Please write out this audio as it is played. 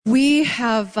We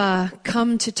have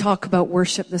come to talk about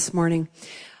worship this morning.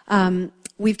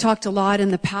 We've talked a lot in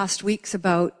the past weeks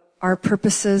about our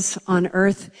purposes on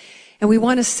earth. And we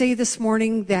want to say this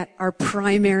morning that our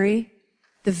primary,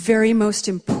 the very most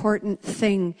important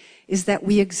thing is that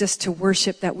we exist to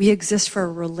worship, that we exist for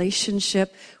a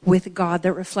relationship with God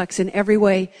that reflects in every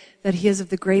way that He is of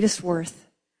the greatest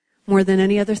worth, more than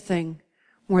any other thing,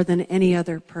 more than any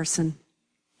other person.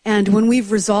 And when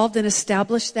we've resolved and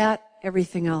established that,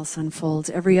 everything else unfolds.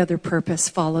 Every other purpose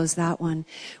follows that one.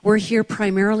 We're here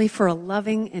primarily for a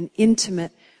loving and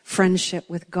intimate friendship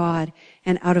with God.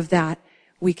 And out of that,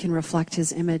 we can reflect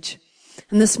His image.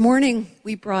 And this morning,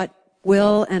 we brought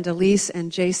Will and Elyse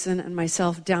and Jason and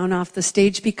myself down off the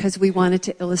stage because we wanted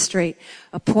to illustrate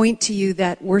a point to you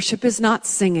that worship is not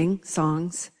singing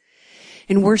songs.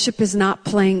 And worship is not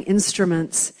playing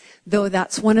instruments, though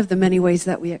that's one of the many ways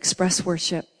that we express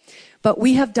worship. But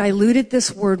we have diluted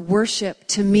this word worship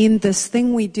to mean this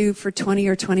thing we do for 20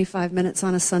 or 25 minutes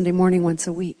on a Sunday morning once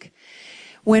a week.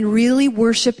 When really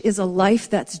worship is a life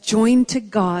that's joined to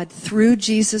God through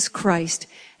Jesus Christ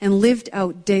and lived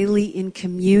out daily in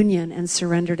communion and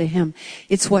surrender to Him.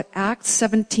 It's what Acts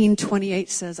 17:28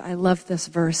 says. I love this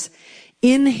verse.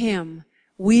 In Him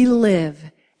we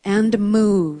live and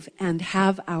move and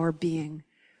have our being.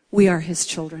 We are His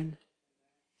children.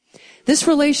 This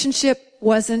relationship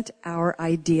wasn't our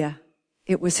idea.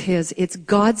 It was His. It's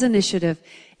God's initiative.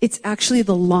 It's actually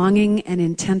the longing and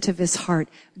intent of His heart.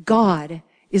 God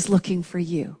is looking for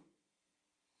you.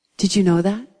 Did you know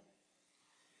that?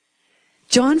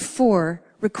 John 4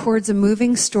 records a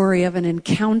moving story of an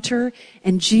encounter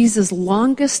and Jesus'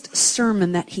 longest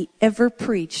sermon that He ever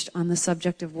preached on the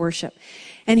subject of worship.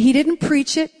 And He didn't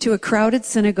preach it to a crowded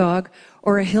synagogue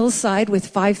or a hillside with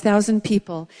 5,000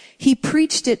 people. He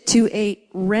preached it to a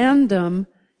random,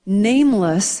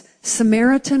 nameless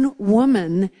Samaritan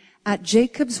woman at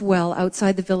Jacob's well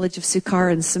outside the village of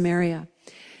Sychar in Samaria.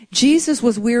 Jesus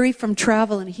was weary from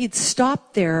travel and He'd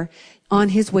stopped there on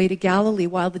His way to Galilee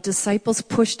while the disciples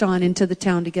pushed on into the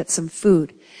town to get some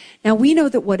food. Now we know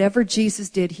that whatever Jesus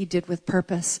did, He did with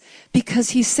purpose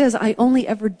because He says, I only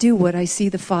ever do what I see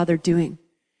the Father doing.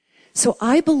 So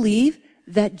I believe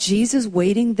that Jesus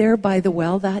waiting there by the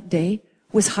well that day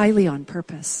was highly on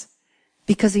purpose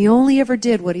because He only ever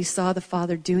did what He saw the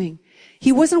Father doing.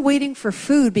 He wasn't waiting for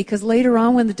food because later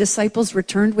on when the disciples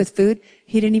returned with food,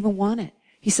 He didn't even want it.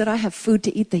 He said, I have food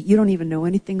to eat that you don't even know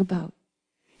anything about.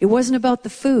 It wasn't about the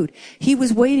food. He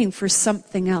was waiting for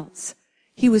something else.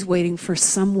 He was waiting for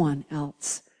someone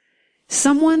else.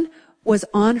 Someone was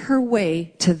on her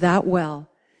way to that well.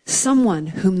 Someone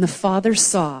whom the Father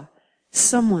saw.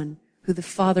 Someone who the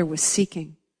Father was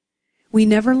seeking. We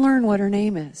never learn what her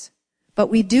name is, but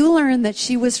we do learn that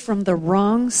she was from the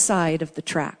wrong side of the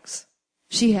tracks.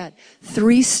 She had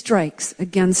 3 strikes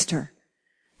against her.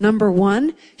 Number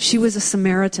 1, she was a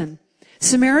Samaritan.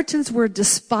 Samaritans were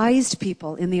despised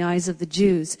people in the eyes of the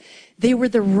Jews. They were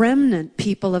the remnant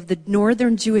people of the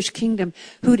northern Jewish kingdom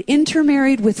who'd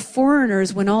intermarried with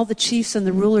foreigners when all the chiefs and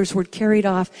the rulers were carried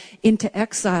off into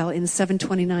exile in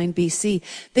 729 BC.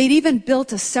 They'd even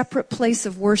built a separate place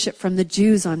of worship from the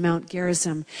Jews on Mount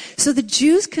Gerizim. So the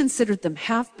Jews considered them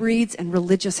half-breeds and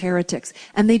religious heretics,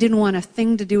 and they didn't want a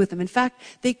thing to do with them. In fact,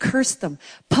 they cursed them.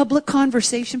 Public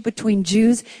conversation between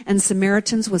Jews and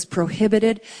Samaritans was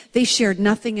prohibited. They shared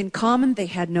nothing in common. They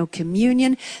had no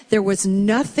communion. There was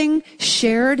nothing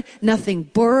shared, nothing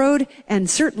borrowed, and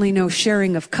certainly no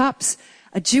sharing of cups.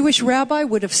 A Jewish rabbi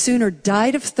would have sooner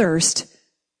died of thirst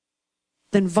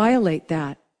than violate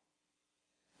that.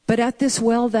 But at this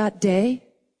well that day,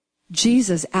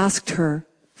 Jesus asked her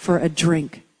for a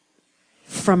drink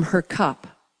from her cup.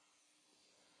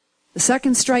 The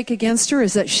second strike against her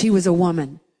is that she was a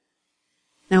woman.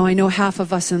 Now, I know half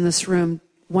of us in this room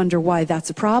wonder why that's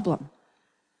a problem.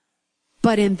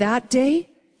 But in that day,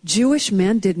 Jewish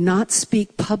men did not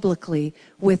speak publicly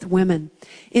with women.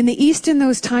 In the East in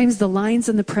those times, the lines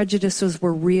and the prejudices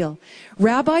were real.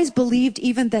 Rabbis believed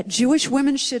even that Jewish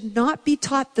women should not be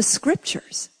taught the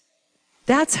scriptures.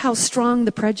 That's how strong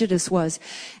the prejudice was.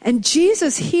 And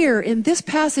Jesus here in this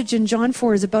passage in John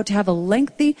 4 is about to have a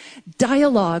lengthy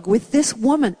dialogue with this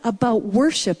woman about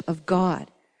worship of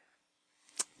God.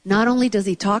 Not only does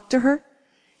He talk to her,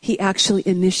 He actually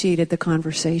initiated the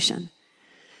conversation.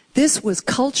 This was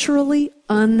culturally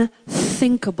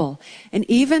unthinkable. And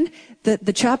even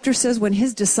the chapter says when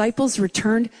His disciples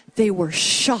returned, they were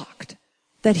shocked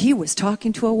that He was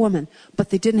talking to a woman, but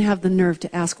they didn't have the nerve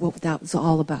to ask what that was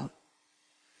all about.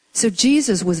 So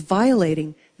Jesus was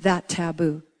violating that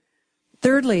taboo.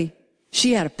 Thirdly,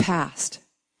 she had a past.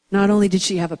 Not only did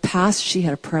she have a past, she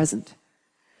had a present.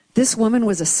 This woman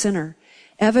was a sinner,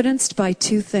 evidenced by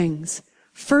two things.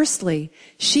 Firstly,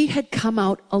 she had come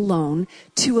out alone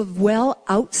to a well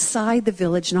outside the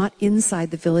village, not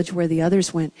inside the village where the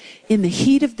others went, in the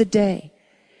heat of the day.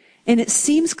 And it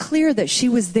seems clear that she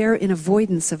was there in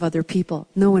avoidance of other people.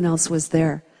 No one else was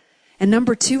there. And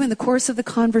number two, in the course of the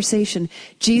conversation,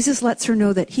 Jesus lets her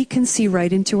know that he can see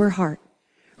right into her heart,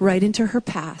 right into her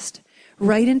past,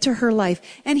 right into her life.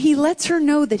 And he lets her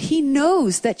know that he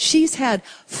knows that she's had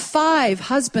 5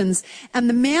 husbands, and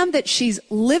the man that she's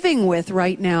living with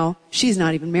right now, she's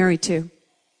not even married to.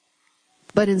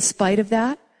 But in spite of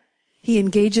that, he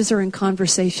engages her in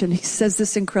conversation. He says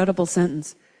this incredible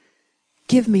sentence,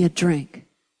 "Give me a drink."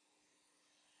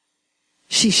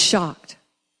 She's shocked.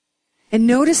 And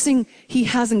noticing he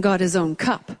hasn't got his own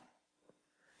cup.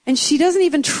 And she doesn't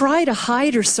even try to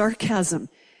hide her sarcasm.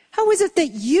 How is it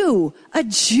that you, a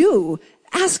Jew,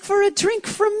 ask for a drink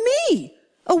from me,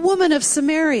 a woman of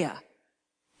Samaria?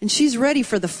 And she's ready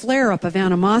for the flare-up of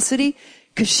animosity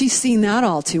because she's seen that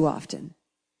all too often.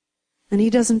 And he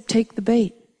doesn't take the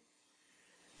bait.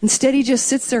 Instead, he just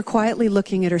sits there quietly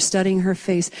looking at her, studying her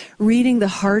face, reading the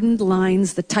hardened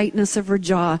lines, the tightness of her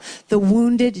jaw, the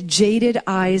wounded, jaded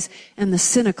eyes, and the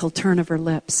cynical turn of her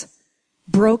lips.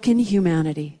 Broken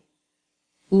humanity.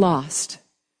 Lost.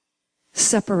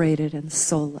 Separated and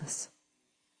soulless.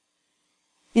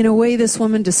 In a way, this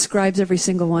woman describes every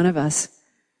single one of us.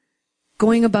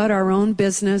 Going about our own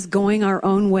business, going our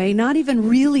own way, not even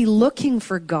really looking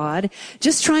for God,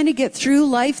 just trying to get through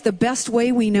life the best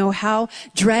way we know how,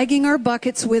 dragging our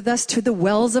buckets with us to the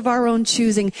wells of our own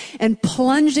choosing and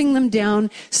plunging them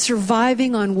down,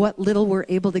 surviving on what little we're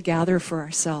able to gather for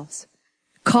ourselves.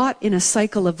 Caught in a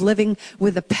cycle of living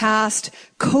with the past,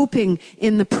 coping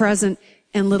in the present,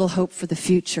 and little hope for the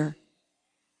future.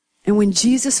 And when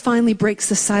Jesus finally breaks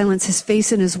the silence, his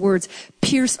face and his words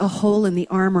pierce a hole in the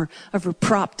armor of her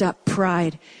propped up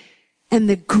pride. And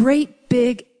the great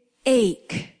big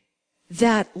ache,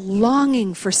 that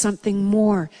longing for something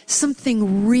more,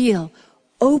 something real,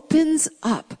 opens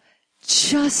up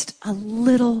just a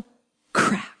little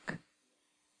crack.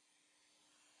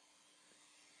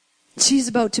 She's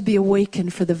about to be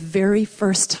awakened for the very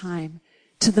first time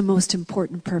to the most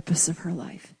important purpose of her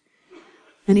life.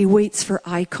 And he waits for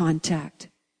eye contact.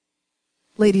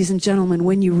 Ladies and gentlemen,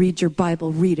 when you read your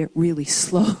Bible, read it really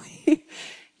slowly.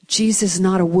 Jesus is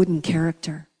not a wooden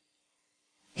character.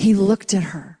 He looked at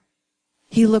her.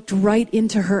 He looked right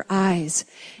into her eyes.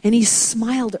 And he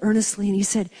smiled earnestly and he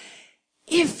said,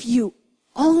 "If you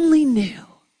only knew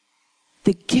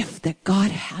the gift that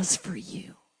God has for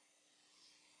you.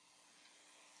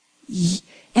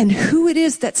 And who it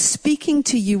is that's speaking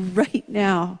to you right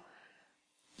now,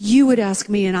 you would ask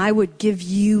me and I would give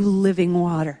you living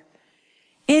water.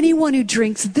 Anyone who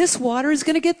drinks this water is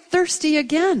going to get thirsty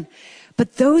again.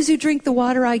 But those who drink the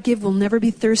water I give will never be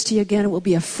thirsty again. It will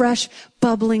be a fresh,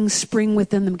 bubbling spring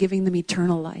within them, giving them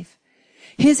eternal life."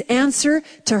 His answer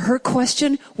to her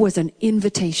question was an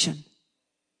invitation.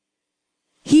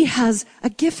 He has a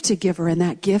gift to give her, and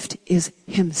that gift is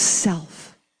himself.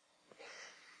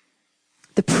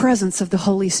 The presence of the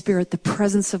Holy Spirit, the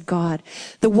presence of God.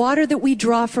 The water that we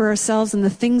draw for ourselves and the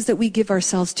things that we give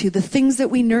ourselves to, the things that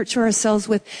we nurture ourselves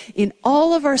with in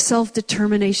all of our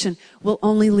self-determination will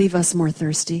only leave us more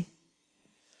thirsty.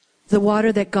 The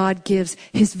water that God gives,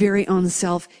 his very own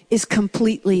self, is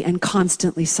completely and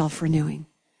constantly self-renewing.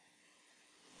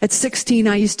 At 16,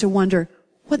 I used to wonder,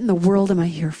 what in the world am I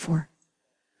here for?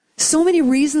 So many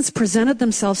reasons presented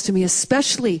themselves to me,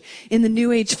 especially in the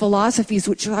New Age philosophies,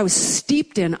 which I was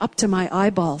steeped in up to my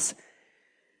eyeballs.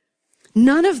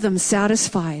 None of them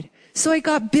satisfied. So I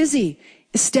got busy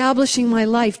establishing my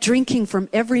life, drinking from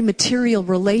every material,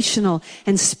 relational,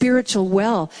 and spiritual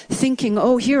well, thinking,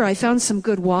 oh, here, I found some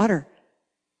good water.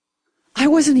 I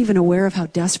wasn't even aware of how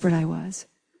desperate I was,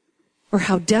 or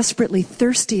how desperately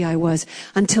thirsty I was,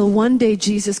 until one day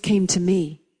Jesus came to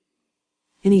me,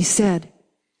 and he said,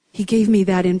 he gave me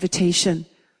that invitation.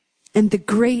 And the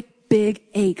great big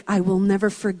ache, I will never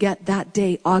forget that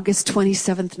day, August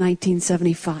 27th,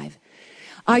 1975.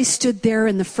 I stood there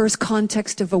in the first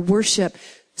context of a worship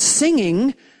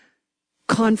singing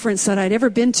conference that I'd ever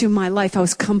been to in my life. I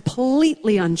was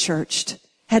completely unchurched,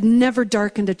 had never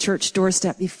darkened a church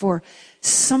doorstep before.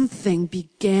 Something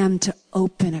began to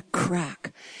open a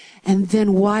crack, and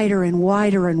then wider and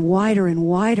wider and wider and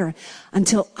wider,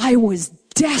 until I was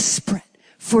desperate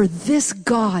for this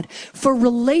God, for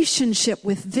relationship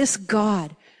with this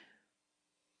God.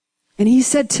 And he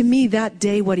said to me that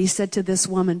day what he said to this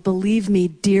woman, "Believe me,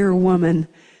 dear woman."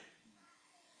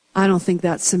 I don't think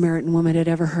that Samaritan woman had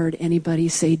ever heard anybody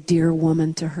say dear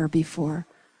woman to her before.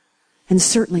 And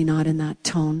certainly not in that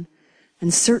tone.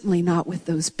 And certainly not with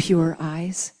those pure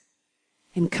eyes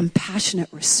and compassionate,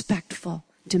 respectful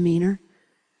demeanor.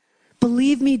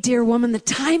 Believe me, dear woman, the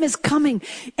time is coming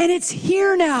and it's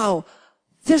here now.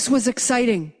 This was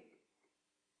exciting.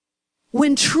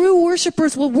 When true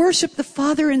worshipers will worship the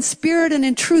Father in spirit and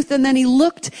in truth. And then he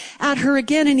looked at her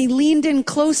again and he leaned in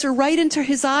closer right into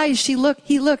his eyes. He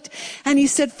looked and he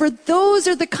said, for those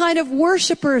are the kind of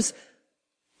worshipers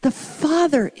the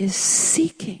Father is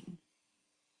seeking.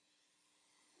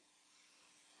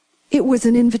 It was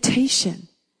an invitation.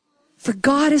 For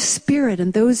God is spirit,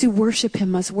 and those who worship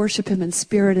him must worship him in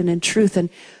spirit and in truth. And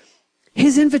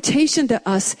his invitation to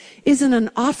us isn't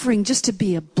an offering just to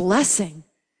be a blessing.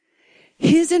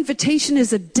 His invitation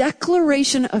is a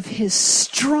declaration of his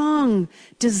strong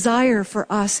desire for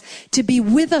us to be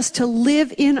with us, to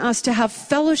live in us, to have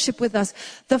fellowship with us.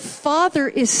 The Father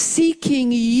is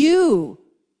seeking you.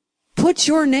 Put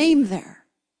your name there.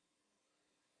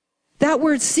 That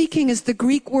word seeking is the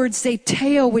Greek word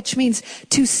zeteo, which means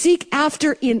to seek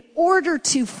after in order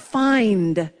to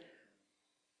find.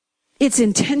 It's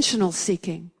intentional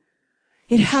seeking.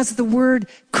 It has the word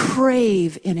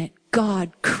crave in it.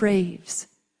 God craves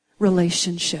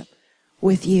relationship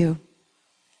with you.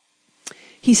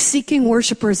 He's seeking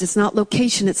worshipers. It's not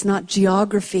location. It's not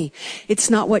geography. It's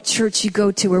not what church you go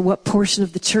to or what portion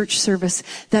of the church service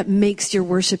that makes your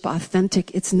worship authentic.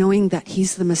 It's knowing that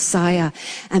he's the Messiah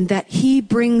and that he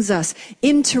brings us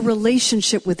into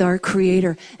relationship with our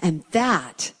Creator. And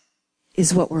that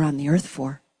is what we're on the earth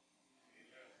for.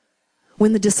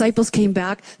 When the disciples came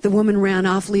back, the woman ran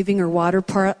off leaving her water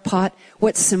pot.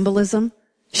 What symbolism?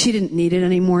 She didn't need it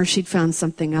anymore. She'd found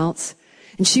something else.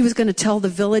 And she was going to tell the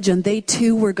village, and they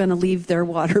too were going to leave their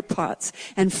water pots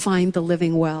and find the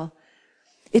living well.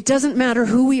 It doesn't matter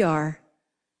who we are.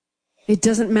 It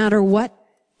doesn't matter what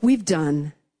we've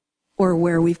done or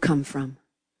where we've come from.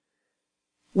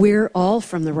 We're all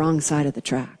from the wrong side of the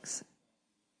tracks.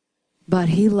 But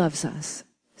he loves us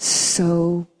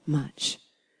so much.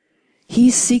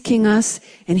 He's seeking us,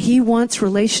 and he wants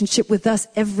relationship with us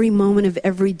every moment of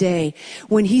every day.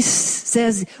 When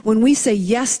we say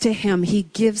yes to him, he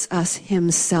gives us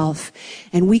himself.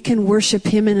 And we can worship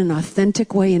him in an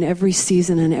authentic way in every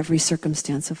season and every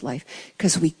circumstance of life,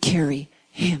 because we carry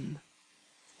him.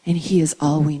 And he is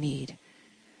all we need.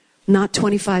 Not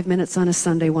 25 minutes on a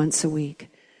Sunday once a week,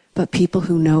 but people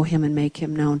who know him and make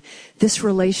him known. This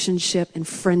relationship and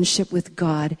friendship with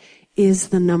God is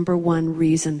the number one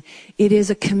reason. It is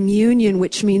a communion,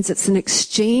 which means it's an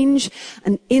exchange,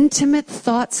 an intimate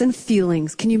thoughts and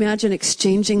feelings. Can you imagine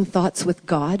exchanging thoughts with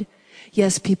God?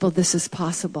 Yes, people, this is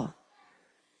possible.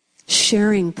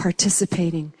 Sharing,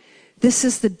 participating. This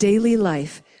is the daily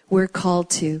life we're called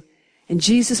to. And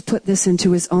Jesus put this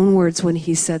into his own words when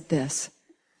he said this.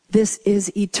 This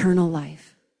is eternal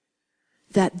life,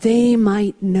 that they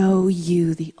might know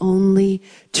you, the only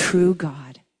true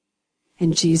God,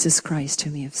 and Jesus Christ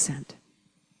whom you have sent.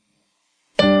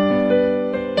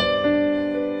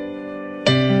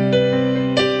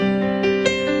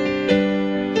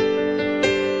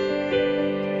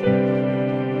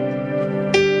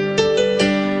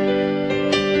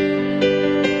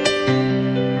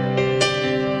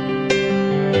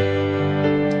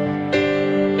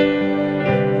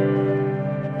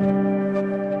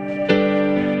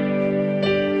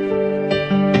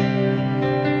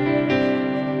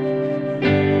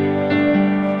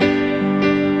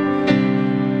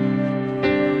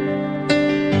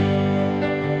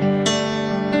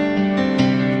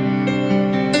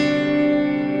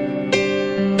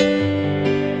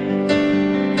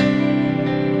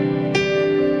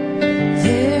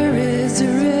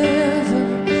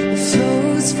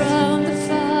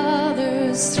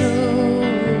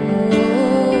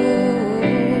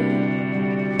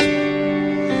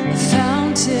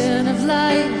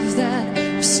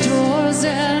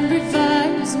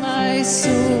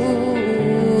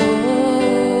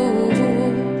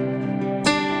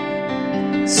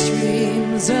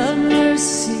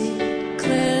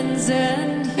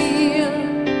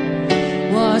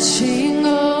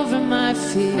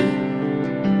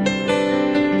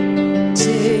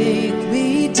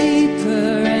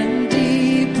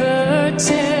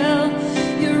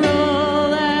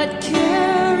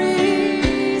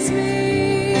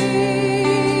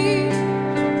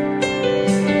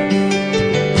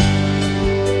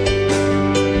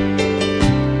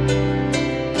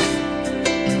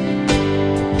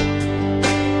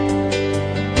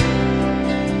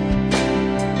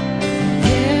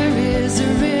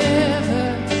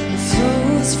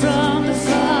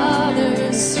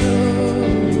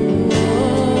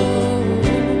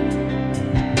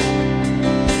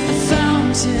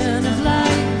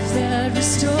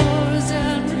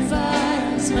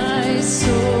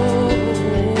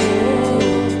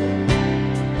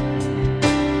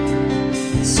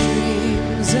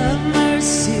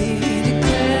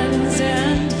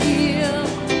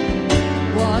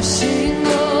 washing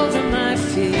over my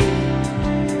feet.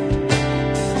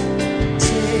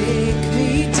 Take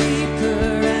me deeper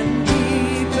and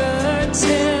deeper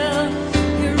till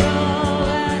you're all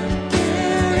that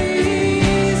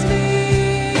carries me.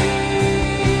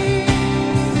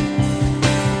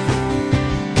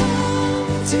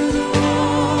 Come to the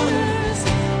waters,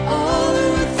 all who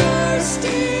are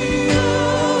thirsty.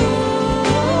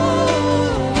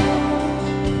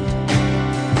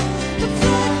 The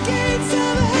floodgates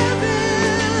of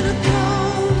heaven are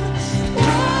thrown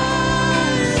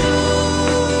wide open.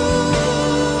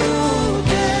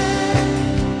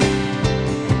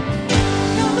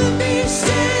 Come and be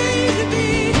saved, be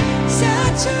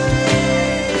saturated.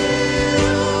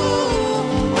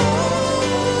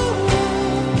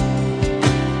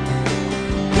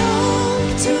 Come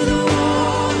to the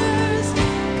waters,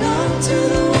 come to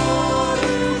the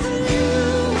waters, and you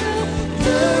will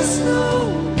thirst no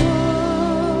more.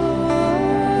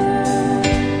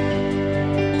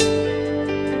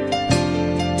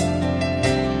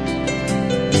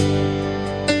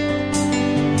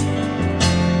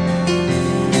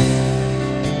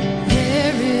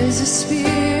 There is a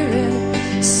spirit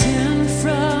sent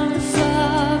from the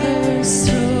Father's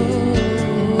throne.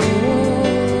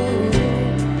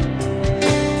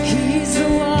 He's the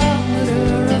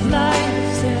water of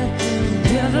life that will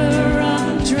never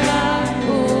run dry.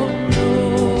 Oh no.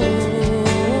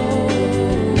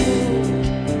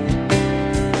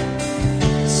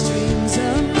 Streams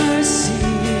of mercy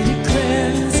to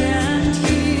cleanse and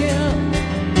heal,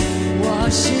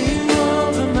 washing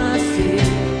over my feet.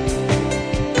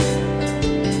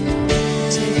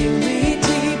 Take me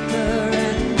deeper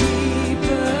and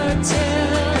deeper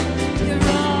till you're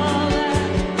all that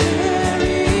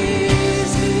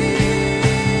carries me.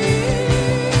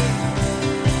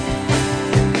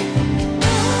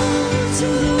 Come to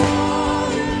the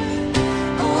water,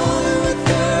 all who are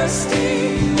thirsty.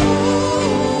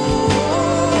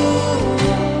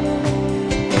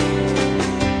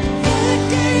 The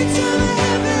gates of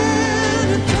heaven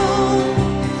are thrown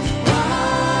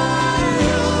wide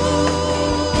open.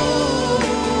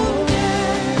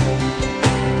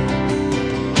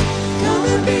 Come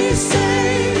and be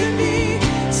saved and be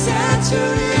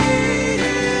saturated.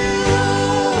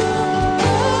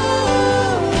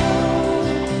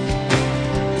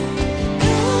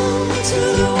 Come to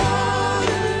the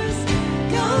waters,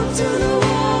 come to the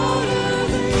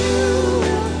waters, and you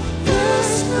will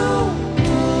thirst no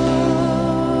more.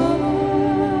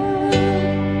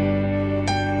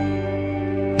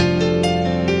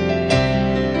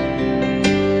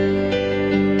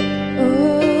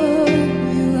 Oh,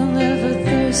 you will never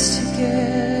thirst again.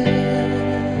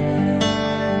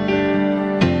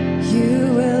 You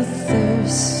will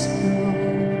thirst no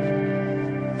more.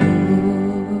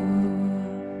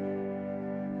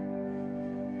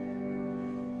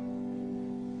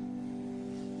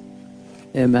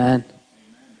 Amen.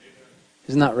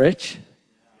 Isn't that rich?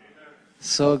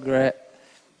 So great.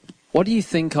 What do you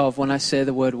think of when I say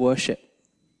the word worship?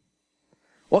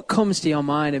 What comes to your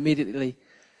mind immediately?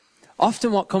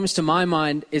 Often what comes to my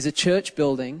mind is a church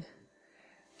building,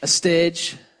 a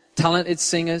stage, talented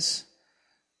singers,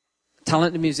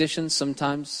 talented musicians,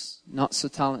 sometimes not so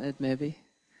talented maybe.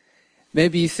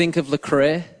 Maybe you think of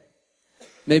Lecrae.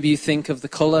 Maybe you think of The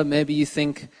Colour. Maybe you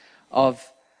think of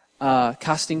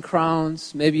Casting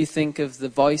Crowns. Maybe you think of the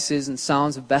voices and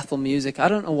sounds of Bethel music. I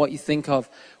don't know what you think of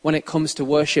when it comes to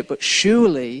worship, but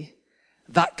surely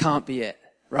that can't be it,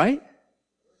 right?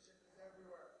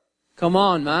 Come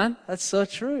on, man. That's so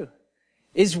true.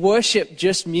 Is worship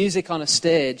just music on a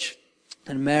stage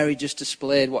and Mary just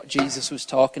displayed what Jesus was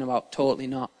talking about? Totally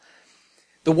not.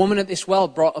 The woman at this well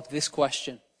brought up this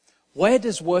question. Where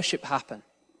does worship happen?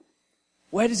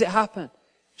 Where does it happen?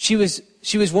 She was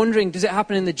wondering, does it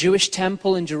happen in the Jewish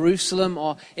temple in Jerusalem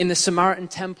or in the Samaritan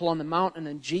temple on the mountain?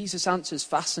 And Jesus' answer is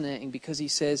fascinating because he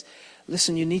says,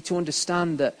 listen, you need to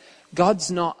understand that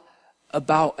God's not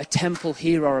about a temple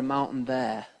here or a mountain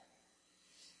there.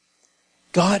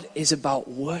 God is about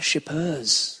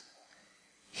worshipers.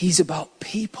 He's about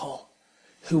people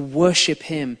who worship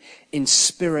him in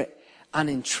spirit and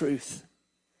in truth.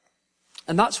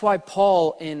 And that's why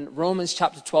Paul in Romans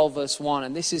chapter 12 verse 1,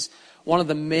 and this is one of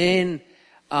the main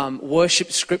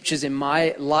worship scriptures in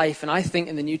my life, and I think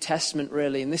in the New Testament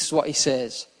really, and this is what he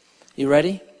says. You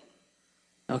ready?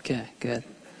 Okay, good.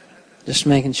 Just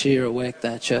making sure you're awake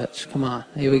there, church. Come on,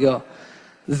 here we go.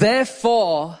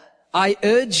 Therefore, I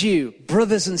urge you,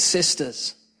 brothers and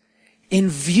sisters, in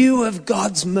view of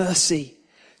God's mercy,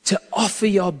 to offer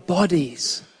your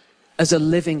bodies as a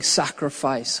living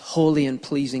sacrifice, holy and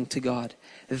pleasing to God.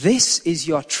 This is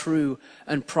your true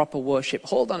and proper worship.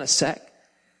 Hold on a sec.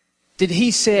 Did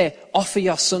he say, offer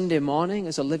your Sunday morning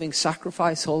as a living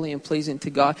sacrifice, holy and pleasing to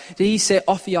God? Did he say,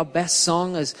 offer your best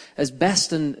song as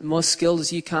best and most skilled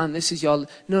as you can? This is your...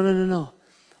 No.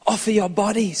 Offer your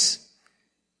bodies.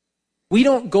 We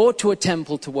don't go to a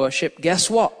temple to worship. Guess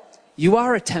what? You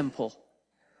are a temple.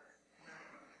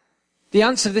 The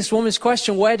answer to this woman's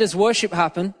question, where does worship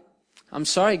happen? I'm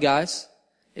sorry, guys.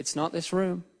 It's not this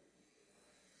room.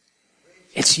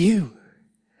 It's you.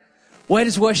 Where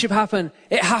does worship happen?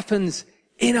 It happens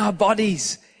in our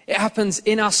bodies. It happens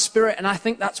in our spirit. And I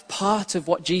think that's part of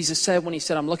what Jesus said when he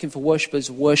said, I'm looking for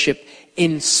worshipers, worship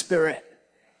in spirit.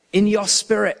 In your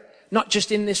spirit. Not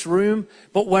just in this room,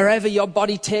 but wherever your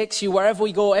body takes you, wherever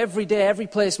we go, every day, every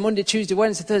place, Monday, Tuesday,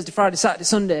 Wednesday, Thursday, Friday, Saturday,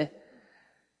 Sunday.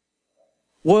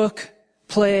 Work,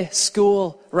 play,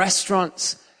 school,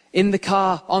 restaurants, in the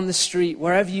car, on the street,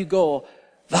 wherever you go,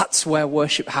 that's where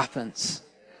worship happens.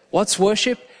 What's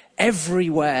worship?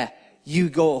 Everywhere you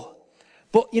go.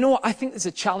 But you know what? I think there's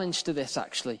a challenge to this,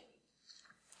 actually.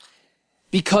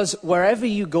 Because wherever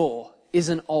you go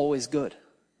isn't always good.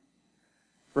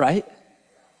 Right?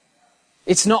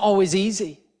 It's not always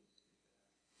easy.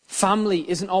 Family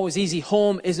isn't always easy.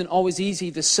 Home isn't always easy.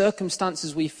 The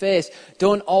circumstances we face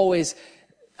aren't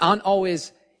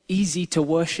always easy to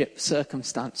worship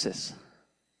circumstances.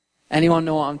 Anyone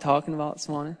know what I'm talking about this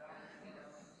morning?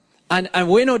 And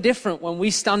we're no different when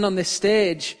we stand on this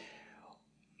stage.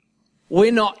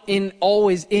 We're not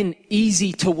always in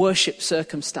easy to worship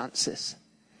circumstances.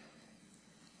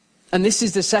 And this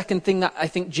is the second thing that I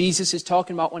think Jesus is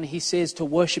talking about when he says to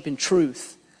worship in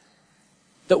truth.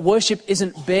 That worship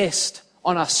isn't based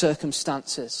on our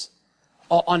circumstances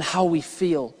or on how we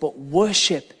feel, but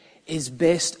worship is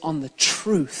based on the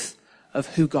truth of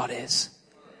who God is.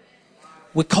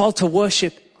 We're called to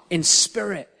worship in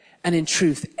spirit and in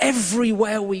truth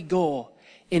everywhere we go,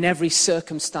 in every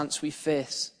circumstance we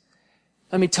face.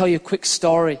 Let me tell you a quick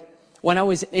story. When I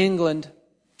was in England,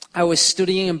 I was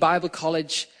studying in Bible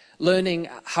college, learning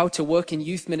how to work in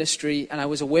youth ministry, and I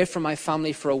was away from my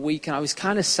family for a week, and I was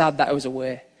kind of sad that I was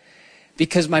away.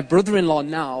 Because my brother-in-law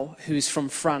now, who's from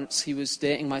France, he was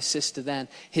dating my sister then,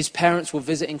 his parents were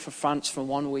visiting for France for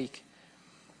 1 week.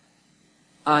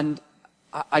 And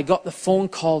I got the phone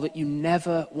call that you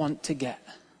never want to get.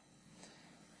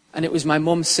 And it was my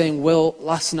mum saying, Will,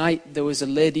 last night there was a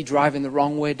lady driving the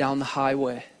wrong way down the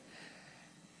highway.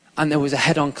 And there was a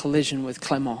head-on collision with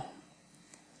Clement.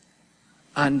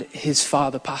 And his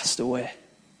father passed away.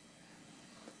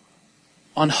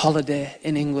 On holiday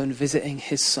in England visiting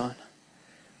his son.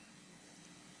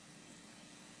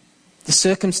 The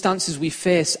circumstances we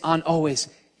face aren't always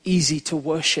easy to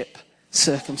worship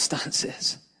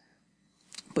circumstances.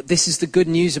 But this is the good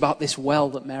news about this well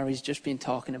that Mary's just been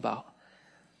talking about.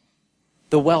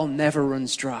 The well never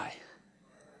runs dry.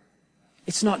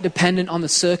 It's not dependent on the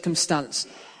circumstance.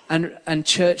 And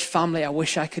church family, I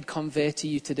wish I could convey to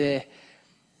you today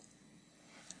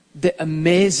the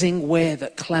amazing way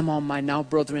that Clement, my now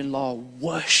brother-in-law,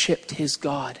 worshipped his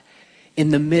God in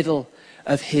the middle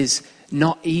of his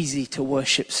not easy to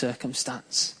worship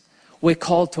circumstance. We're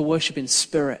called to worship in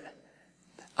spirit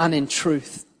and in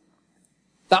truth.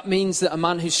 That means that a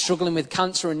man who's struggling with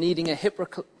cancer and needing a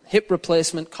hip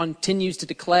replacement continues to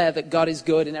declare that God is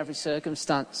good in every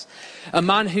circumstance. A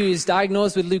man who is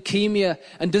diagnosed with leukemia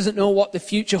and doesn't know what the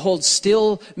future holds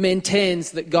still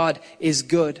maintains that God is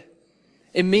good.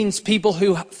 It means people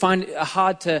who find it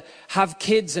hard to have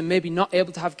kids and maybe not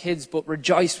able to have kids, but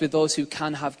rejoice with those who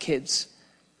can have kids.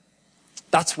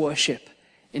 That's worship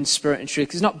in spirit and truth.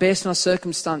 It's not based on our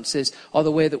circumstances or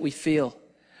the way that we feel,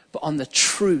 but on the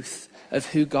truth of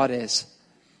who God is.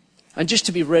 And just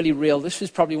to be really real, this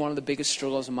was probably one of the biggest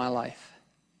struggles of my life.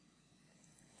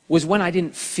 Was when I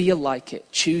didn't feel like it,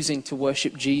 choosing to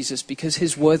worship Jesus because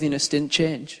his worthiness didn't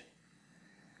change.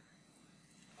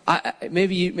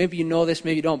 Maybe you know this,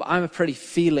 maybe you don't, but I'm a pretty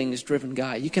feelings-driven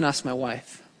guy. You can ask my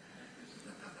wife.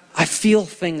 I feel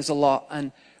things a lot,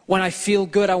 and when I feel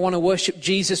good, I want to worship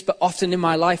Jesus, but often in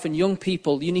my life, and young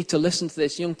people, you need to listen to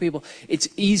this, young people, it's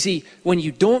easy when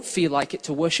you don't feel like it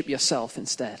to worship yourself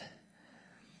instead.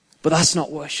 But that's not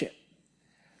worship.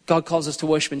 God calls us to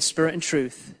worship in spirit and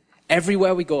truth.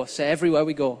 Everywhere we go, say everywhere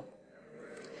we go.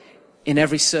 In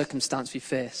every circumstance we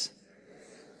face.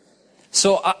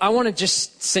 So I want to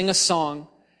just sing a song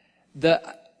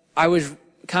that I was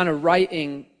kind of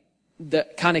writing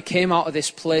that kind of came out of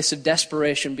this place of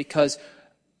desperation because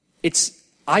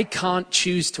I can't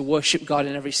choose to worship God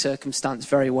in every circumstance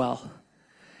very well.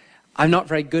 I'm not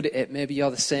very good at it. Maybe you're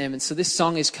the same. And so this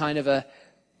song is kind of a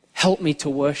help me to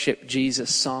worship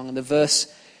Jesus song. And the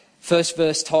verse First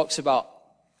verse talks about,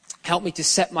 help me to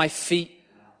set my feet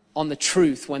on the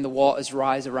truth when the waters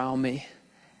rise around me.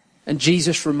 And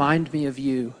Jesus, remind me of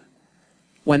you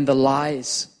when the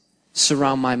lies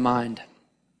surround my mind.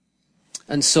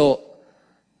 And so,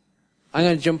 I'm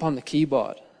going to jump on the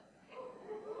keyboard.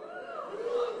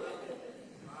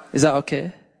 Is that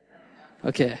okay?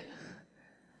 Okay.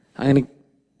 I'm going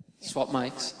to swap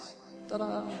mics.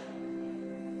 Ta-da!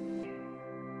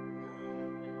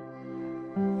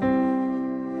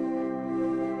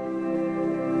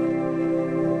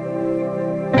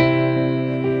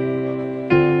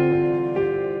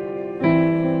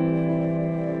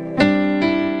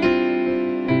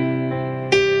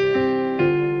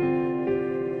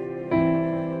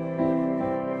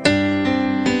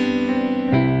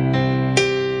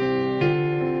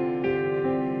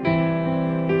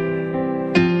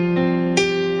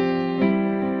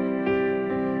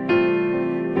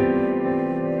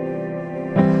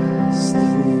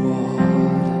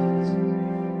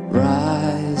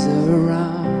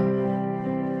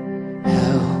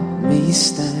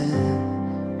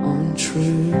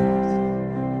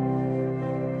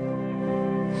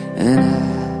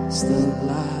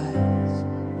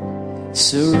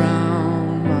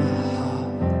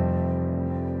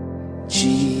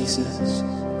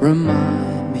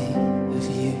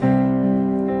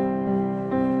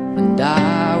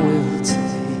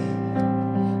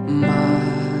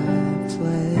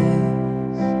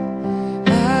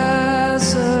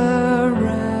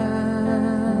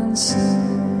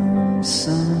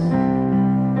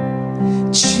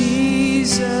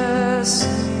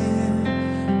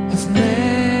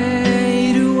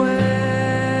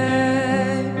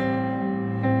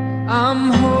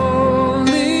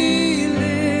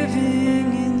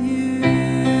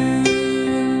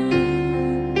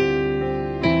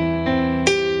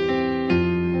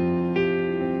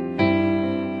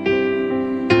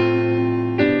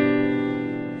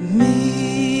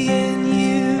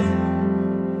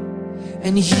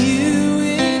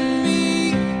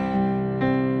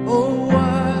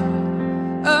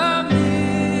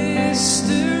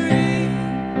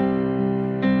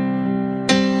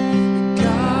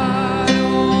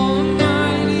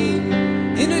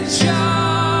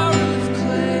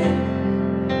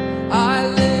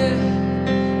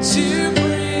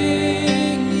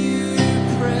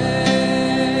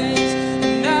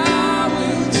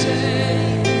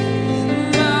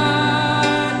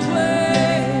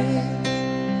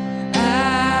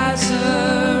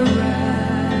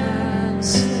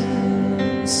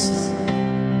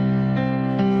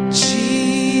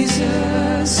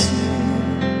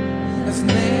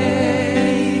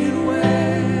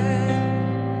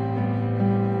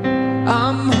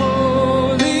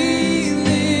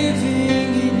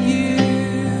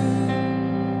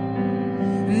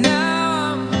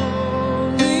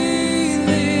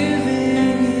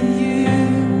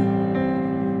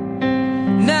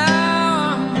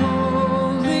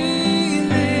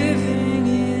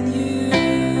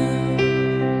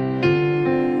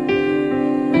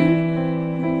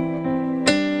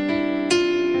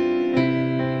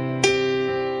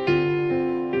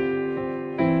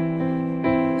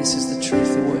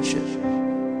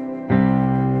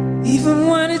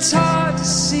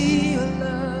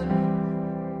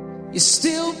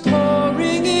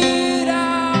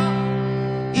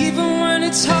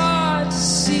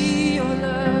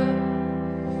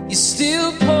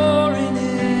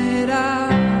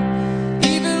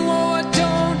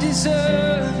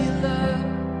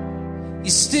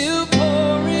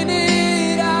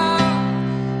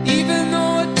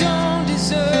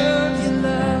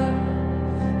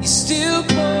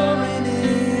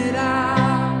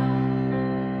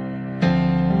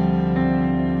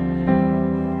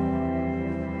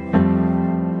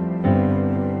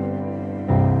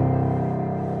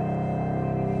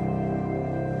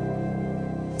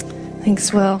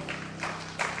 Thanks, Will.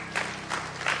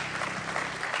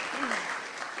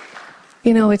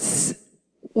 You know, it's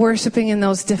worshiping in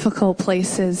those difficult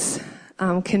places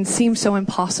can seem so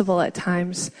impossible at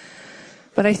times.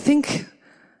 But I think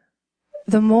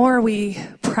the more we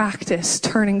practice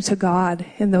turning to God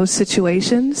in those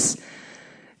situations,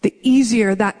 the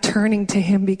easier that turning to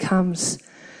Him becomes.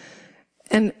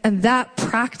 And that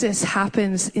practice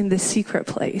happens in the secret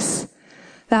place.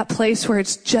 That place where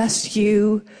it's just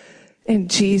you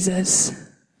and Jesus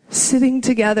sitting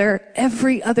together,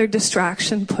 every other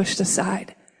distraction pushed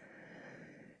aside.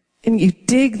 And you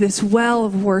dig this well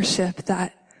of worship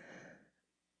that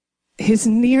His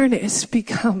nearness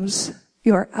becomes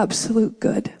your absolute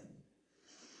good.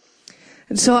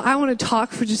 And so I want to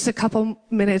talk for just a couple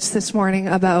minutes this morning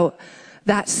about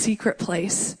that secret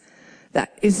place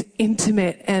that is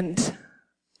intimate and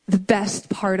the best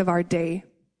part of our day.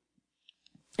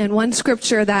 And one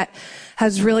scripture that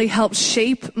has really helped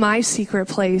shape my secret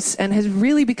place and has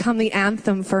really become an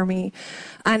anthem for me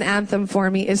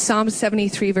is Psalm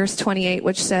 73 verse 28,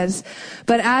 which says,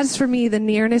 "But as for me, the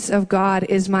nearness of God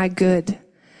is my good,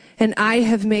 and I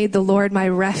have made the Lord my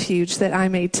refuge that I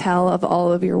may tell of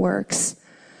all of your works."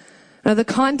 Now, the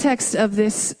context of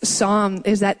this psalm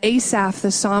is that Asaph,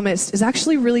 the psalmist, is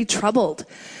actually really troubled.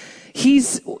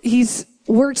 He's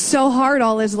worked so hard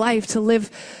all his life to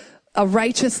live a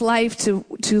righteous life, to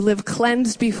live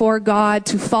cleansed before God,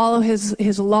 to follow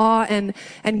his law, and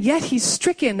yet he's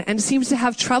stricken and seems to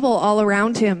have trouble all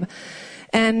around him.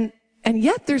 And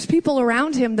yet there's people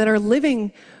around him that are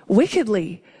living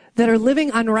wickedly, that are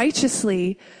living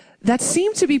unrighteously, that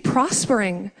seem to be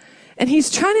prospering. And he's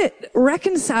trying to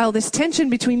reconcile this tension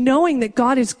between knowing that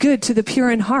God is good to the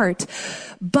pure in heart,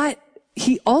 but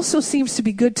he also seems to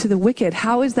be good to the wicked.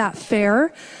 How is that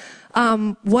fair?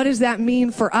 What does that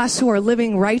mean for us who are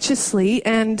living righteously?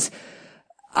 And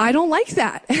I don't like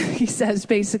that, he says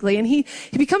basically. And he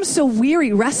becomes so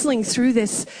weary wrestling through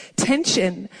this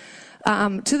tension,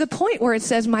 to the point where it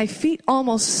says, "My feet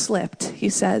almost slipped," he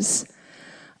says,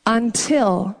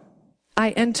 "until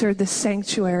I entered the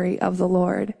sanctuary of the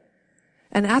Lord."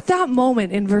 And at that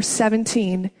moment in verse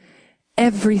 17,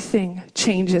 everything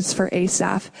changes for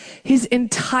Asaph. His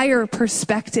entire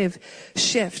perspective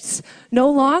shifts. No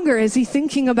longer is he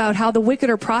thinking about how the wicked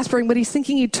are prospering, but he's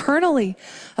thinking eternally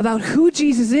about who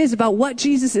Jesus is, about what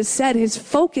Jesus has said. His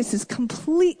focus is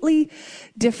completely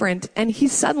different, and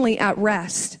he's suddenly at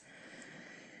rest.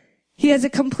 He has a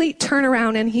complete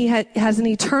turnaround, and he has an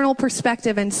eternal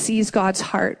perspective and sees God's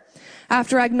heart.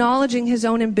 After acknowledging his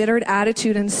own embittered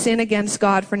attitude and sin against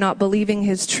God for not believing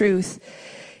his truth,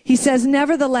 he says,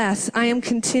 "Nevertheless, I am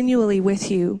continually with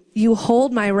you. You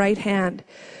hold my right hand.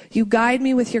 You guide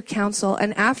me with your counsel,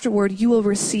 and afterward you will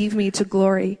receive me to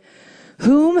glory.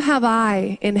 Whom have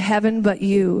I in heaven but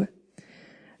you?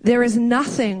 There is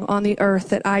nothing on the earth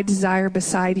that I desire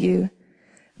beside you.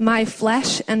 My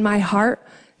flesh and my heart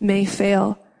may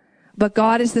fail, but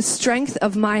God is the strength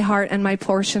of my heart and my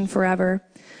portion forever.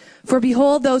 For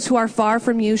behold, those who are far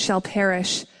from you shall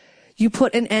perish. You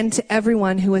put an end to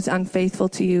everyone who is unfaithful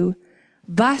to you.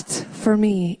 But for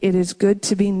me, it is good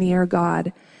to be near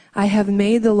God. I have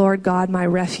made the Lord God my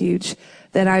refuge,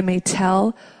 that I may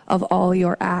tell of all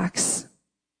your acts."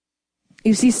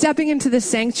 You see, stepping into the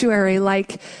sanctuary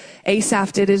like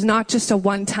Asaph did is not just a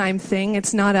one-time thing.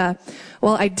 It's not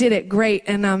well, I did it, great,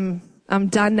 and I'm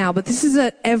done now. But this is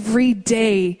an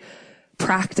everyday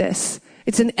practice.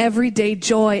 It's an everyday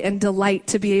joy and delight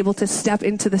to be able to step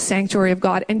into the sanctuary of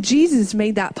God. And Jesus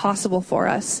made that possible for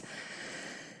us.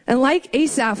 And like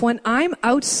Asaph, when I'm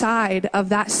outside of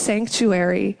that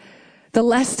sanctuary, the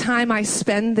less time I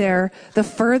spend there, the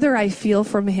further I feel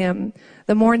from him,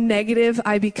 the more negative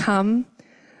I become,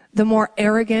 the more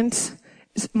arrogant.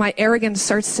 My arrogance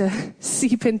starts to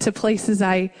seep into places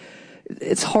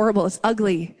it's horrible, it's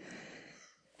ugly.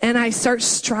 And I start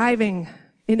striving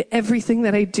in everything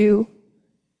that I do.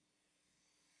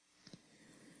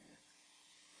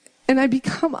 And I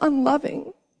become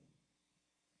unloving.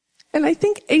 And I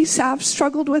think Asaph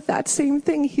struggled with that same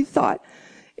thing. He thought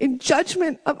in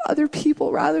judgment of other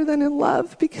people rather than in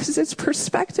love, because his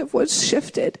perspective was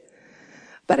shifted.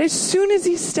 But as soon as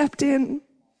he stepped in,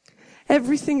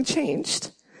 everything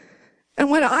changed. And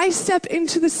when I step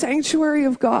into the sanctuary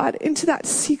of God, into that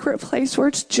secret place where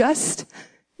it's just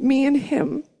me and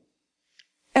him,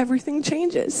 everything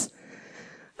changes.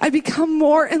 I become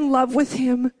more in love with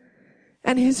him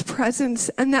and his presence,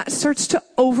 and that starts to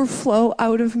overflow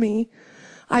out of me.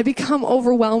 I become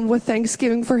overwhelmed with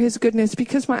thanksgiving for his goodness,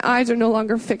 because my eyes are no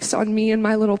longer fixed on me and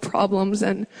my little problems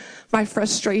and my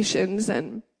frustrations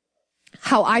and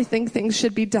how I think things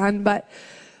should be done, but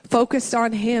focused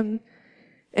on him.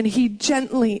 And he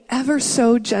gently, ever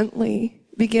so gently,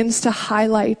 begins to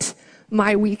highlight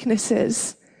my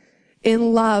weaknesses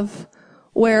in love,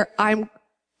 where I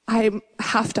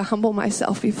have to humble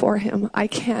myself before him. I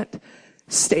can't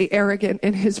stay arrogant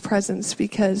in his presence,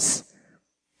 because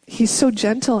he's so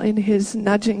gentle in his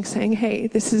nudging, saying, "Hey,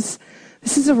 this is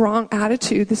a wrong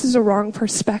attitude. This is a wrong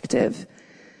perspective."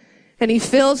 And he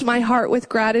fills my heart with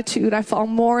gratitude. I fall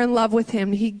more in love with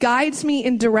him. He guides me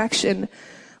in direction.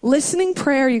 Listening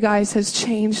prayer, you guys, has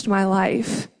changed my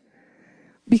life,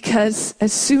 because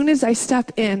as soon as I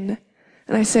step in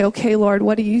and I say, "Okay, Lord,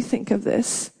 what do you think of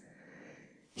this?"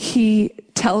 He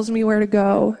tells me where to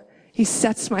go. He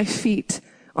sets my feet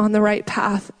on the right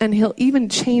path, and he'll even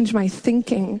change my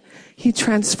thinking. He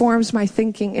transforms my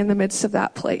thinking in the midst of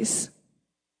that place.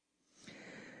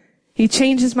 He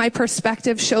changes my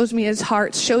perspective, shows me his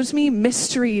heart, shows me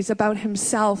mysteries about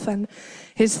himself and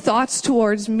his thoughts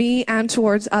towards me and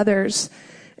towards others.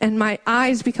 And my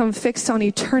eyes become fixed on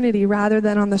eternity rather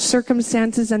than on the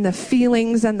circumstances and the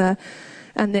feelings and the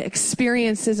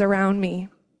experiences around me.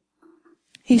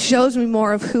 He shows me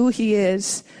more of who he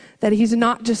is, that he's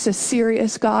not just a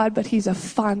serious God, but he's a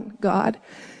fun God.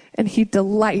 And he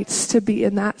delights to be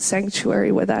in that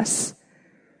sanctuary with us.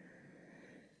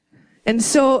 And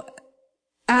so,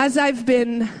 as I've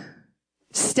been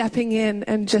stepping in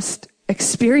and just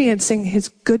experiencing his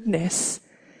goodness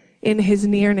in his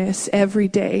nearness every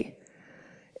day,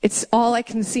 it's all I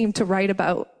can seem to write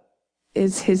about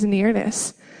is his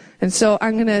nearness. And so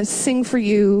I'm going to sing for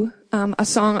you a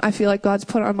song I feel like God's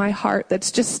put on my heart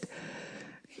that's just,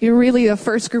 you're really the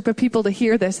first group of people to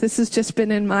hear this. This has just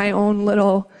been in my own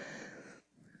little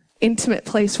intimate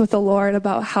place with the Lord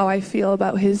about how I feel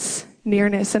about his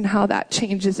nearness and how that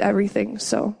changes everything.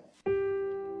 So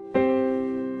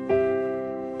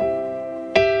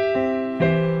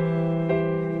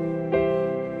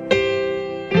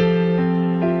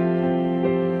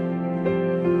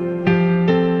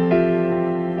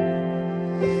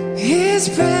his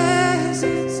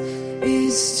presence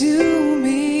is to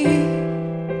me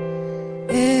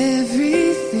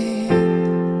everything,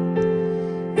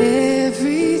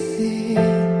 everything.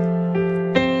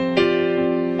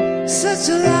 Such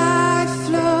a life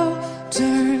flow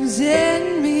turns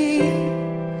in me,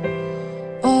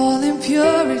 all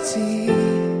impurity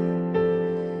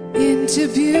into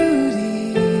beauty.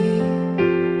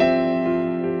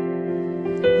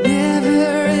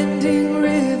 Never-ending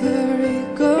river,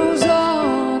 it goes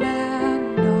on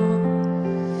and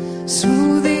on,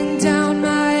 smoothing down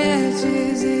my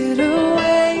edges, it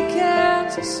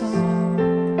awakens a song.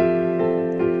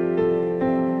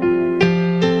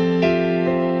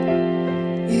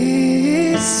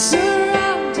 It's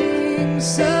surrounding,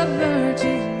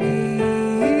 submerging me,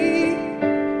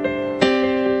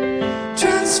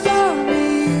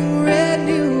 transforming,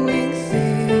 renewing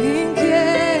thinking.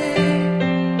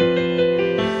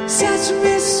 Such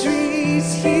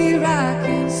mysteries here I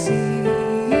can see,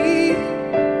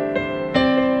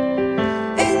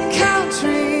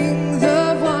 encountering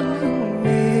the one who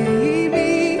made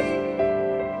me.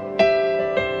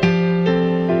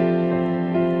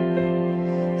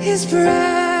 His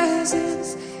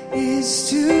presence is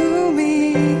to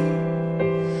me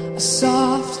a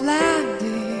soft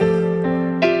landing,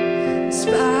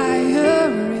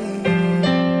 inspiring,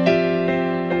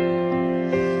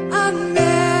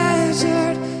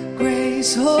 unmeasured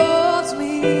grace holds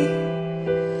me,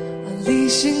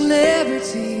 unleashing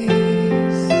liberties.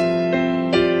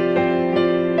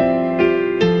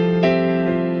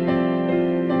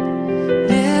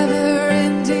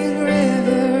 Never-ending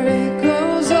river, it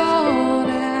goes on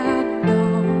and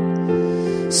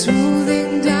on,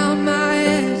 smoothing down my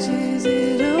edges,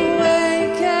 it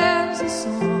awakens a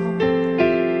song.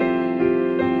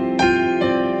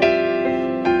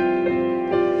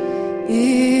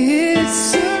 It's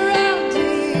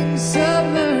surrounding,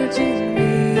 submerging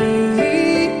me,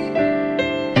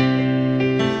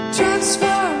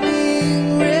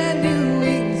 transforming,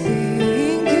 renewing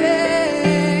thinking.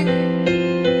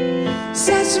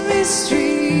 Such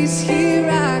mysteries here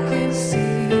I can see,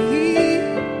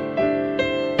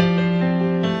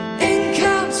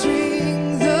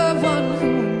 encountering the one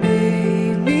who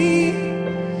made me.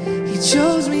 He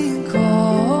chose me and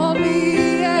called me.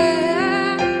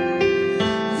 Yeah.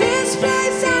 This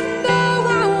place I know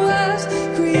I was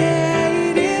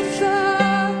created for.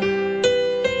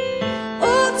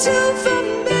 All too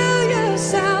familiar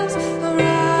sounds are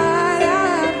right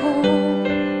at home.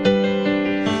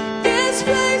 This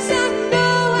place I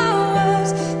know I was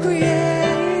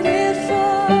created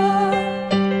for.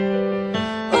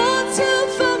 All too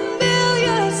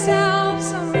familiar sounds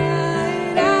are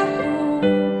right at home.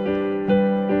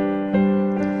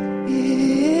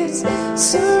 It's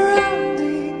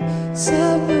surrounding,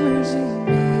 submerging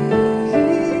me,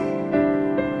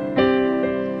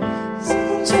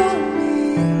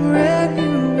 transforming, renewing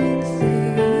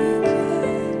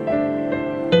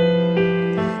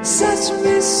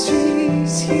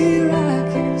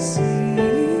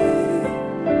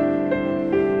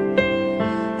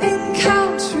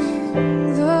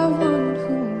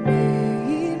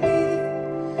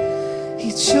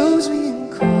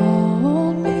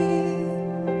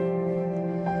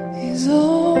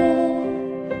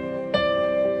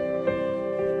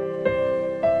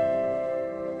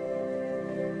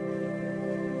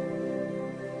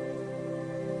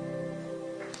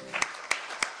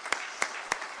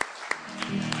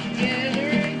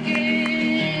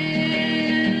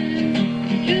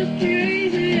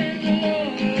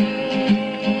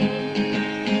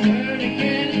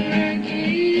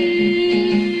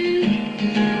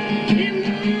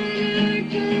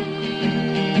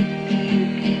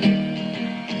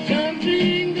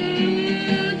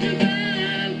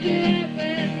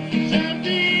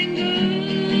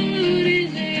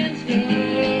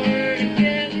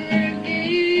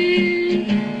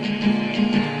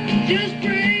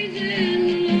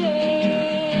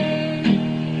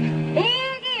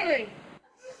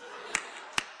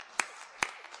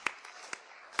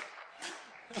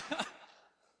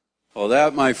Well,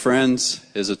 that, my friends,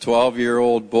 is a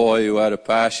 12-year-old boy who had a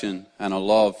passion and a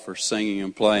love for singing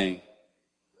and playing.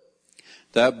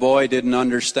 That boy didn't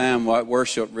understand what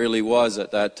worship really was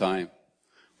at that time.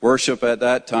 Worship at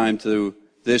that time to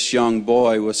this young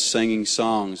boy was singing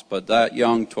songs, but that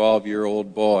young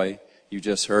 12-year-old boy you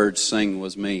just heard sing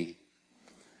was me.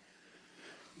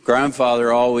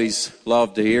 Grandfather always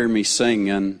loved to hear me sing,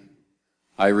 and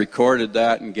I recorded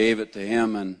that and gave it to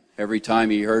him, and every time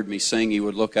he heard me sing, he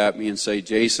would look at me and say,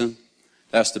 "Jason,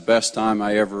 that's the best time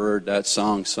I ever heard that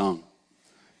song sung."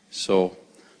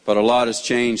 But a lot has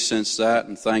changed since that,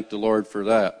 and thank the Lord for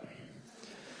that.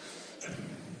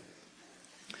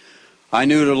 I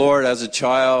knew the Lord as a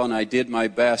child, and I did my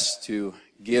best to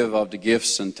give of the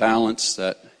gifts and talents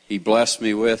that He blessed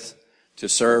me with, to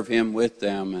serve Him with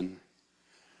them. And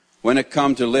when it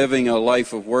come to living a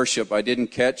life of worship, I didn't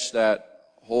catch that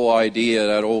whole idea,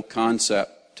 that old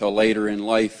concept, till later in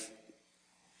life.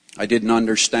 I didn't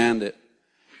understand it.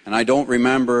 And I don't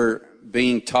remember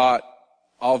being taught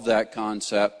of that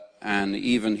concept and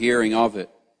even hearing of it.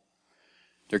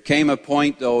 There came a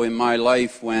point, though, in my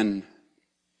life when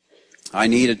I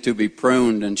needed to be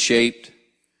pruned and shaped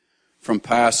from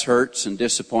past hurts and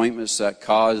disappointments that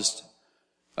caused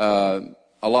a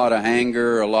lot of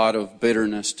anger, a lot of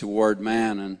bitterness toward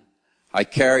man. And I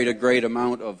carried a great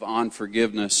amount of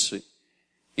unforgiveness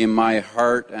in my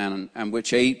heart, and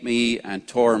which ate me and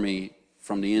tore me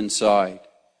from the inside.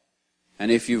 And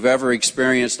if you've ever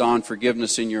experienced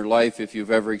unforgiveness in your life, if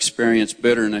you've ever experienced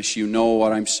bitterness, you know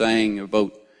what I'm saying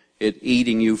about it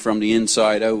eating you from the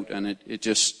inside out, and it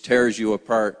just tears you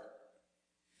apart.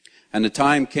 And the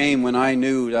time came when I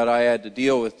knew that I had to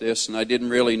deal with this, and I didn't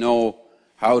really know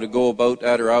how to go about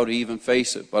that or how to even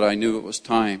face it, but I knew it was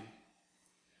time.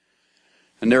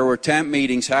 And there were tent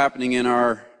meetings happening in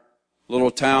our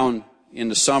little town in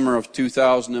the summer of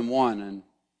 2001, and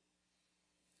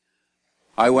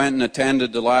I went and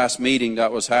attended the last meeting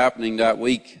that was happening that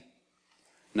week.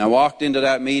 And I walked into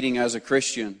that meeting as a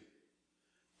Christian,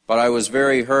 but I was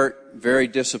very hurt, very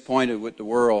disappointed with the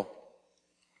world.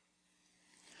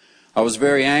 I was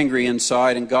very angry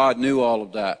inside, and God knew all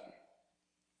of that.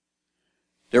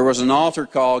 There was an altar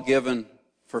call given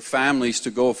for families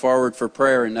to go forward for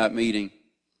prayer in that meeting.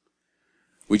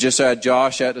 We just had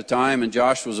Josh at the time, and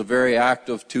Josh was a very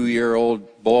active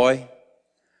 2-year-old boy.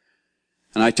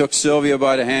 And I took Sylvia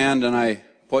by the hand, and I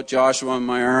put Joshua in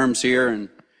my arms here, and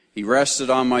he rested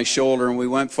on my shoulder, and we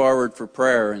went forward for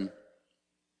prayer. And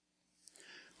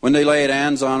when they laid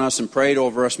hands on us and prayed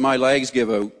over us, my legs give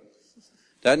out.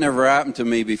 That never happened to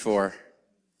me before.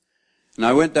 And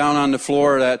I went down on the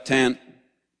floor of that tent,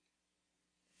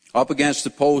 up against the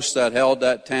post that held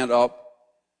that tent up.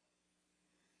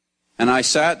 And I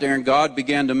sat there, and God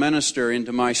began to minister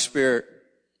into my spirit.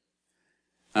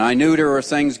 And I knew there were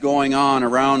things going on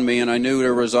around me, and I knew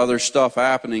there was other stuff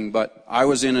happening, but I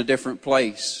was in a different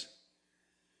place.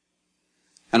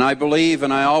 And I believe,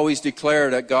 and I always declare,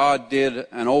 that God did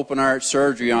an open heart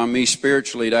surgery on me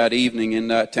spiritually that evening in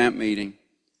that tent meeting.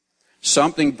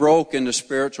 Something broke in the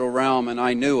spiritual realm, and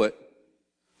I knew it.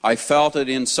 I felt it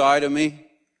inside of me.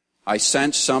 I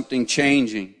sensed something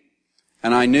changing.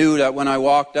 And I knew that when I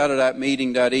walked out of that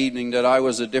meeting that evening, that I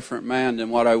was a different man than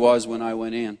what I was when I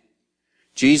went in.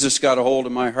 Jesus got a hold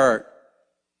of my heart.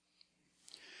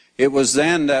 It was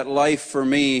then that life for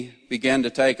me began to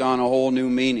take on a whole new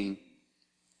meaning.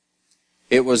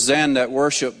 It was then that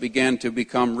worship began to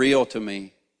become real to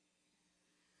me.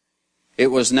 I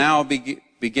was now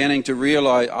beginning to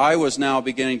realize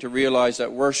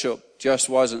that worship just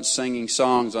wasn't singing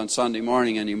songs on Sunday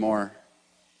morning anymore,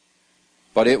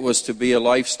 but it was to be a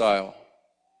lifestyle.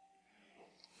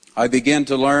 I began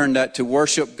to learn that to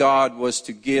worship God was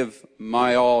to give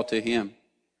my all to Him.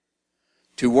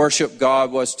 To worship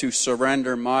God was to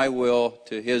surrender my will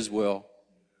to His will.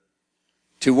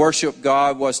 To worship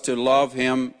God was to love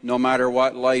Him no matter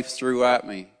what life threw at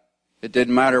me. It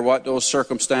didn't matter what those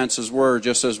circumstances were,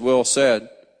 just as Will said.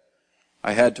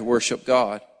 I had to worship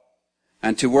God.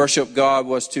 And to worship God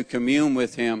was to commune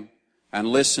with Him and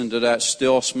listen to that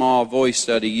still small voice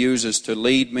that He uses to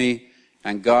lead me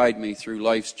and guide me through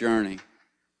life's journey.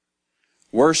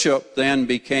 Worship then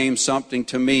became something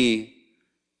to me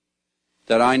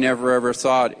that I never ever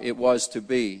thought it was to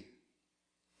be.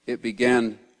 It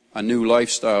began a new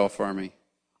lifestyle for me.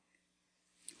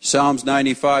 Psalms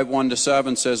 95,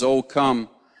 1-7 says, "O come,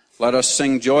 let us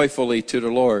sing joyfully to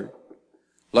the Lord.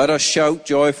 Let us shout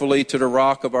joyfully to the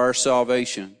rock of our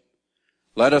salvation.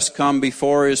 Let us come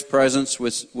before His presence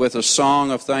with a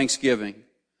song of thanksgiving.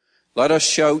 Let us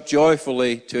shout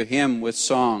joyfully to Him with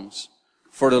songs.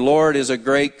 For the Lord is a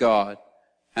great God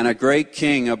and a great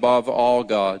king above all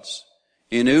gods,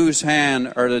 in whose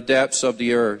hand are the depths of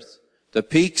the earth. The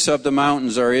peaks of the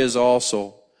mountains are his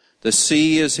also. The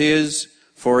sea is his,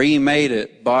 for he made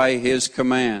it by his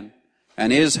command,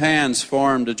 and his hands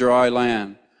formed the dry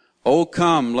land. O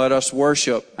come, let us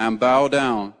worship and bow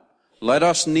down. Let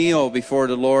us kneel before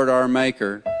the Lord our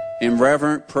Maker in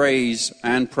reverent praise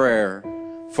and prayer.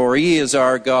 For he is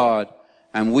our God,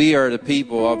 and we are the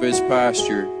people of his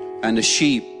pasture and the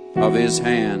sheep of his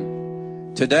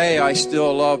hand. Today I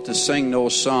still love to sing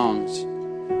those songs.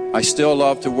 I still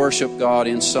love to worship God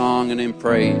in song and in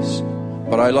praise.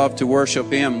 But I love to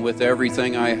worship him with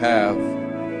everything I have.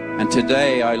 And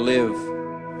today I live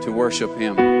to worship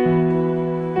him.